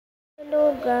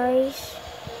Hello guys,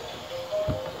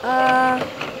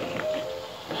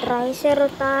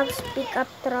 triceratops pickup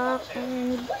truck,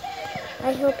 and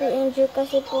I hope you enjoy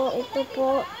kasi po ito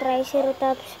po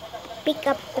triceratops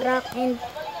pickup truck, and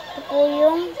ito po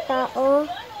yung tao,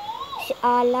 si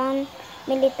Alan,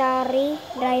 military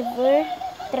driver,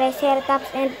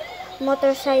 triceratops and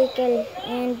motorcycle,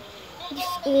 and this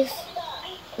is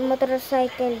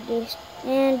motorcycle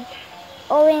and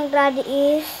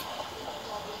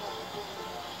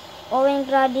Owen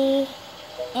Grady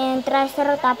and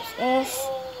Triceratops is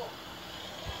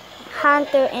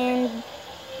hunter, and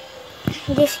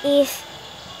this is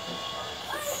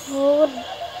food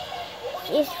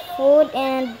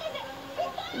and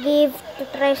give to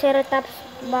Triceratops,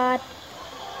 but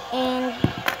and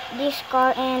this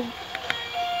car and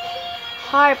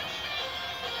harp,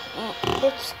 and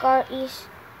this car is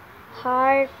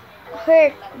hurt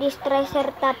this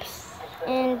Triceratops,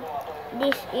 and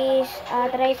this is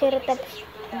a triceratops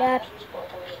that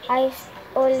I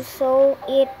also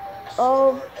eat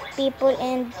of people,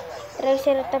 and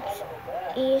triceratops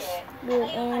is good,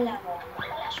 and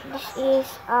this is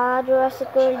a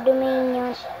Jurassic World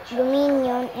Dominion,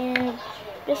 and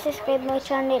please subscribe my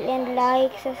channel and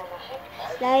like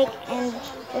and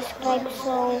subscribe.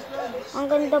 So ang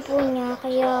ganda po niya,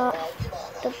 kaya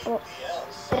ito po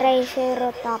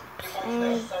triceratops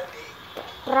and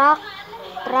truck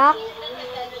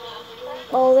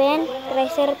Owen,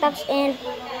 Triceratops, and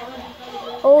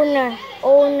owner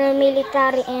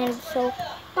military, and so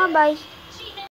bye bye.